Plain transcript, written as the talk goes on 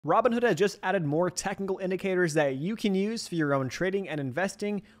Robinhood has just added more technical indicators that you can use for your own trading and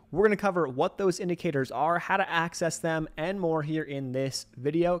investing. We're going to cover what those indicators are, how to access them, and more here in this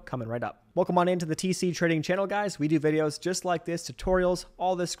video coming right up. Welcome on into the TC Trading channel, guys. We do videos just like this, tutorials,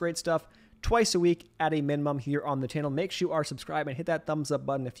 all this great stuff twice a week at a minimum here on the channel. Make sure you are subscribed and hit that thumbs up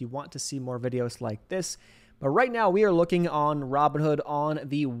button if you want to see more videos like this. But right now we are looking on Robinhood on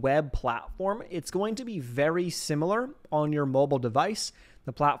the web platform. It's going to be very similar on your mobile device.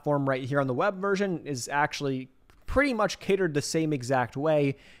 The platform right here on the web version is actually pretty much catered the same exact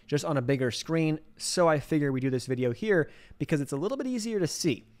way, just on a bigger screen. So I figure we do this video here because it's a little bit easier to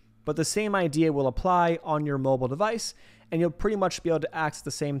see. But the same idea will apply on your mobile device, and you'll pretty much be able to access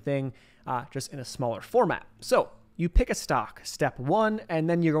the same thing just in a smaller format. So you pick a stock, step one, and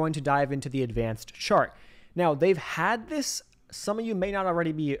then you're going to dive into the advanced chart. Now, they've had this. Some of you may not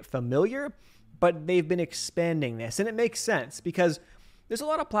already be familiar, but they've been expanding this, and it makes sense because there's a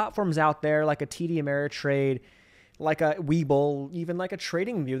lot of platforms out there like a TD Ameritrade, like a Webull, even like a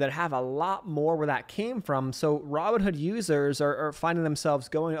TradingView that have a lot more where that came from. So Robinhood users are finding themselves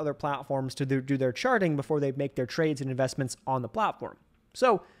going to other platforms to do their charting before they make their trades and investments on the platform.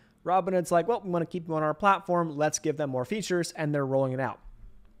 So Robinhood's like, well, we want to keep them on our platform. Let's give them more features, and they're rolling it out.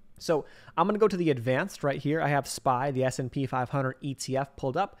 So I'm going to go to the advanced right here. I have SPY, the S&P 500 ETF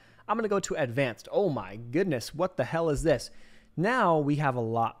pulled up. I'm going to go to advanced. Oh my goodness, what the hell is this? Now we have a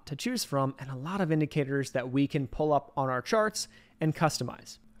lot to choose from and a lot of indicators that we can pull up on our charts and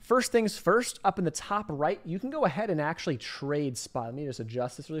customize. First things first, up in the top right, you can go ahead and actually trade SPY. Let me just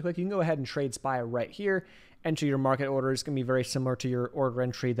adjust this really quick. You can go ahead and trade SPY right here. Enter your market order. It's going to be very similar to your order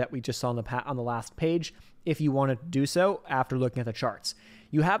entry that we just saw on the last page if you want to do so after looking at the charts.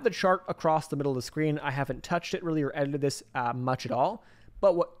 You have the chart across the middle of the screen. I haven't touched it really or edited this much at all.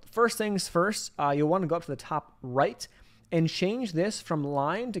 But first things first, you'll want to go up to the top right and change this from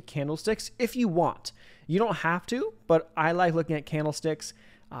line to candlesticks if you want. You don't have to, but I like looking at candlesticks.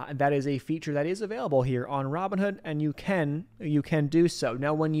 That is a feature that is available here on Robinhood, and you can do so.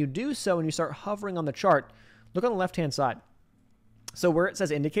 Now, when you do so and you start hovering on the chart, look on the left-hand side. So where it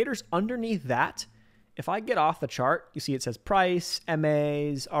says indicators, underneath that, if I get off the chart, you see it says price,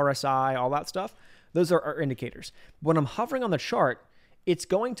 MAs, RSI, all that stuff. Those are our indicators. When I'm hovering on the chart, it's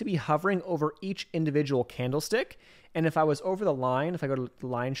going to be hovering over each individual candlestick. And if I was over the line, if I go to the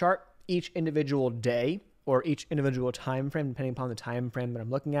line chart, each individual day or each individual time frame, depending upon the time frame that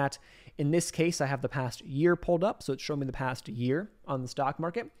I'm looking at. In this case, I have the past year pulled up, so it's showing me the past year on the stock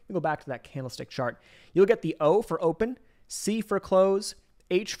market. We go back to that candlestick chart. You'll get the O for open, C for close,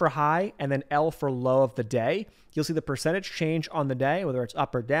 H for high, and then L for low of the day. You'll see the percentage change on the day, whether it's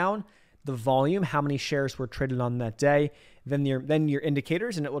up or down, the volume, how many shares were traded on that day, then your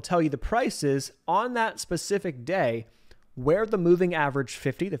indicators, and it will tell you the prices on that specific day, where the moving average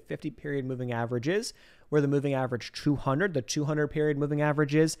 50, the 50-period moving average is, where the moving average 200, the 200-period moving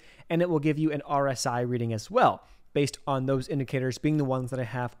average is, and it will give you an RSI reading as well, based on those indicators being the ones that I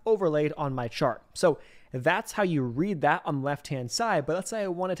have overlaid on my chart. So that's how you read that on the left-hand side, but let's say I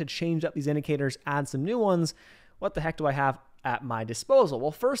wanted to change up these indicators, add some new ones. What the heck do I have at my disposal?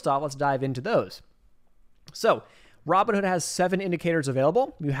 Well, first off, let's dive into those. So Robinhood has 7 indicators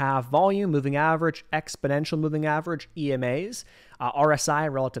available. You have volume, moving average, exponential moving average, EMAs,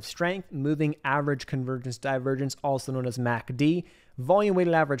 RSI, relative strength, moving average convergence divergence, also known as MACD, volume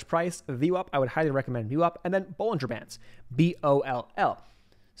weighted average price, VWAP. I would highly recommend VWAP, and then Bollinger Bands, BOLL.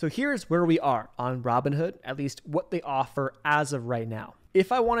 So here's where we are on Robinhood, at least what they offer as of right now.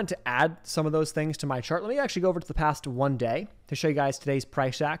 If I wanted to add some of those things to my chart, let me actually go over to the past one day to show you guys today's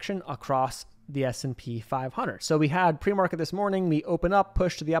price action across the S&P 500. So we had pre-market this morning. We open up,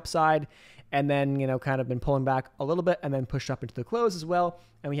 push to the upside, and then, kind of been pulling back a little bit and then pushed up into the close as well.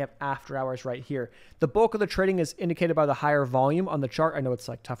 And we have after hours right here. The bulk of the trading is indicated by the higher volume on the chart. I know it's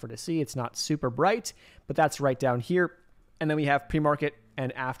like tougher to see. It's not super bright, but that's right down here. And then we have pre-market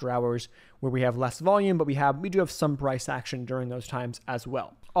and after hours where we have less volume, but we do have some price action during those times as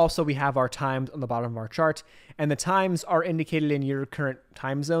well. Also, we have our times on the bottom of our chart, and the times are indicated in your current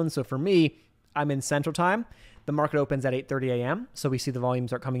time zone. So for me, I'm in Central Time. The market opens at 8:30 a.m. So we see the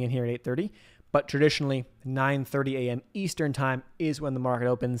volumes are coming in here at 8:30, but traditionally 9:30 a.m. Eastern Time is when the market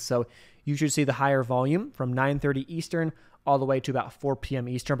opens. So you should see the higher volume from 9:30 Eastern all the way to about 4 p.m.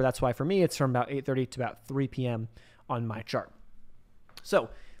 Eastern. But that's why for me, it's from about 8:30 to about 3 p.m. on my chart.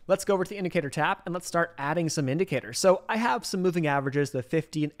 So let's go over to the indicator tab and let's start adding some indicators. So I have some moving averages, the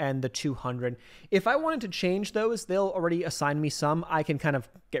 50 and the 200. If I wanted to change those, they'll already assign me some. I can kind of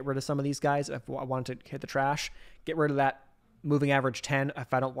get rid of some of these guys if I wanted to hit the trash, get rid of that moving average 10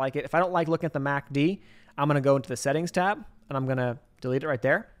 if I don't like it. If I don't like looking at the MACD, I'm going to go into the settings tab and I'm going to delete it right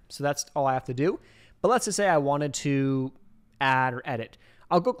there. So that's all I have to do. But let's just say I wanted to add or edit.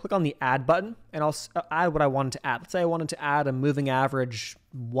 I'll go click on the add button and I'll add what I wanted to add. Let's say I wanted to add a moving average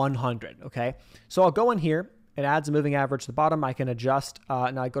 100, okay? So I'll go in here, it adds a moving average to the bottom. I can adjust,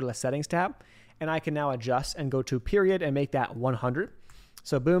 now I go to the settings tab and I can now adjust and go to period and make that 100.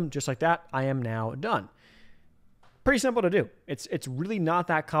 So boom, just like that, I am now done. Pretty simple to do. It's really not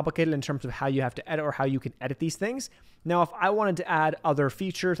that complicated in terms of how you have to edit or how you can edit these things. Now, if I wanted to add other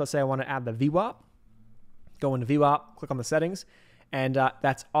features, let's say I want to add the VWAP, go into VWAP, click on the settings, and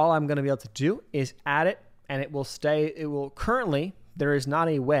that's all I'm going to be able to do is add it, and it will stay. It will currently, there is not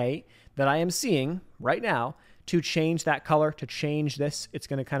a way that I am seeing right now to change that color, to change this. It's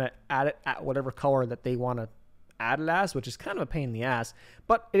going to kind of add it at whatever color that they want to add it as, which is kind of a pain in the ass,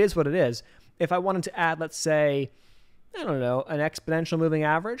 but it is what it is. If I wanted to add, let's say, I don't know, an exponential moving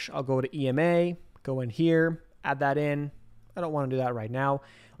average, I'll go to EMA, go in here, add that in. I don't want to do that right now.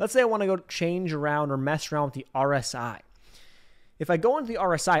 Let's say I want to go change around or mess around with the RSI. If I go into the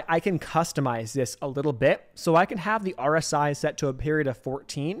RSI, I can customize this a little bit. So I can have the RSI set to a period of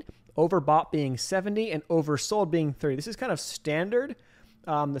 14, overbought being 70, and oversold being 30. This is kind of standard,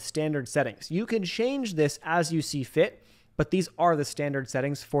 the standard settings. You can change this as you see fit, but these are the standard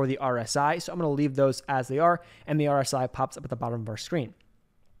settings for the RSI. So I'm going to leave those as they are, and the RSI pops up at the bottom of our screen.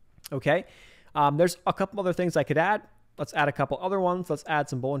 Okay, there's a couple other things I could add. Let's add a couple other ones. Let's add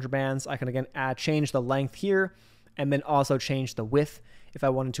some Bollinger Bands. I can again change the length here, and then also change the width if I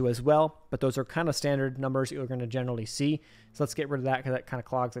wanted to as well. But those are kind of standard numbers you're going to generally see. So let's get rid of that because that kind of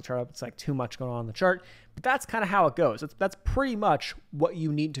clogs the chart up. It's like too much going on the chart. But that's kind of how it goes. That's pretty much what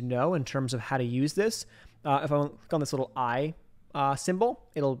you need to know in terms of how to use this. If I click on this little eye symbol,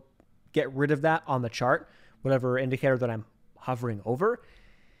 it'll get rid of that on the chart, whatever indicator that I'm hovering over.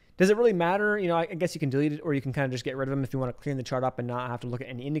 Does it really matter? You know, I guess you can delete it, or you can kind of just get rid of them if you want to clean the chart up and not have to look at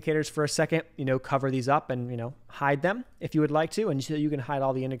any indicators for a second. You know, cover these up and, you know, hide them if you would like to, and so you can hide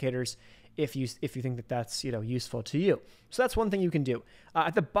all the indicators if you think that that's, you know, useful to you. So that's one thing you can do.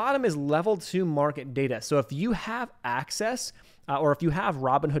 At the bottom is level 2 market data. So if you have access or if you have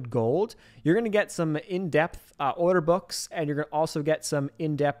Robinhood Gold, you're going to get some in-depth order books, and you're going to also get some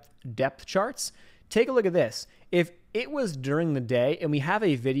in-depth depth charts. Take a look at this. If it was during the day, and we have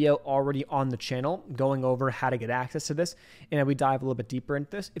a video already on the channel going over how to get access to this, and we dive a little bit deeper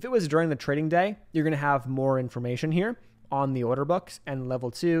into this. If it was during the trading day, you're going to have more information here on the order books and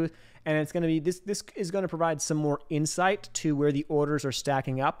level 2, and it's going to be this is going to provide some more insight to where the orders are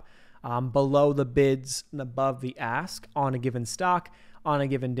stacking up below the bids and above the ask on a given stock on a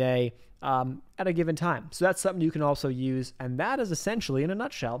given day at a given time. So that's something you can also use, and that is essentially, in a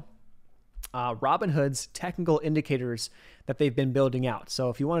nutshell, Robinhood's technical indicators that they've been building out. So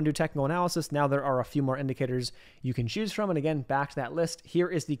if you want to do technical analysis, now there are a few more indicators you can choose from. And again, back to that list, here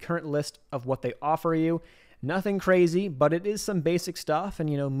is the current list of what they offer you. Nothing crazy, but it is some basic stuff. And,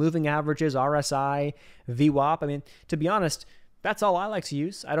 you know, moving averages, RSI, VWAP. I mean, to be honest, that's all I like to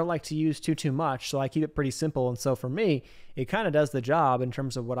use. I don't like to use too much, so I keep it pretty simple. And so for me, it kind of does the job in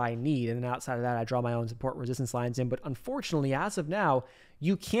terms of what I need. And then outside of that, I draw my own support resistance lines in. But unfortunately, as of now,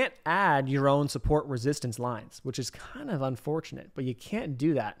 you can't add your own support resistance lines, which is kind of unfortunate, but you can't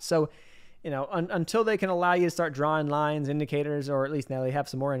do that. So, you know, until they can allow you to start drawing lines, indicators, or at least now they have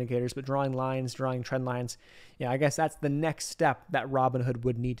some more indicators, but drawing lines, drawing trend lines, yeah, I guess that's the next step that Robinhood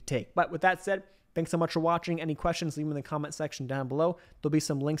would need to take. But with that said, thanks so much for watching. Any questions, leave them in the comment section down below. There'll be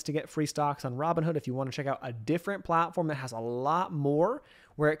some links to get free stocks on Robinhood if you want to check out a different platform that has a lot more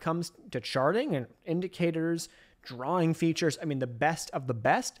where it comes to charting and indicators, drawing features. I mean, the best of the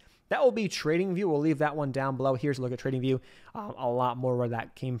best. That will be TradingView. We'll leave that one down below. Here's a look at TradingView. A lot more where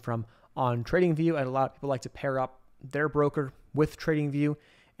that came from on TradingView. And a lot of people like to pair up their broker with TradingView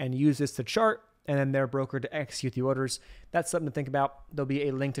and use this to chart, and then their broker to execute the orders. That's something to think about. There'll be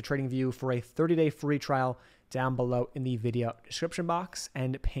a link to TradingView for a 30-day free trial down below in the video description box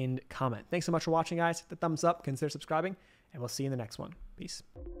and pinned comment. Thanks so much for watching, guys. Hit the thumbs up, consider subscribing, and we'll see you in the next one. Peace.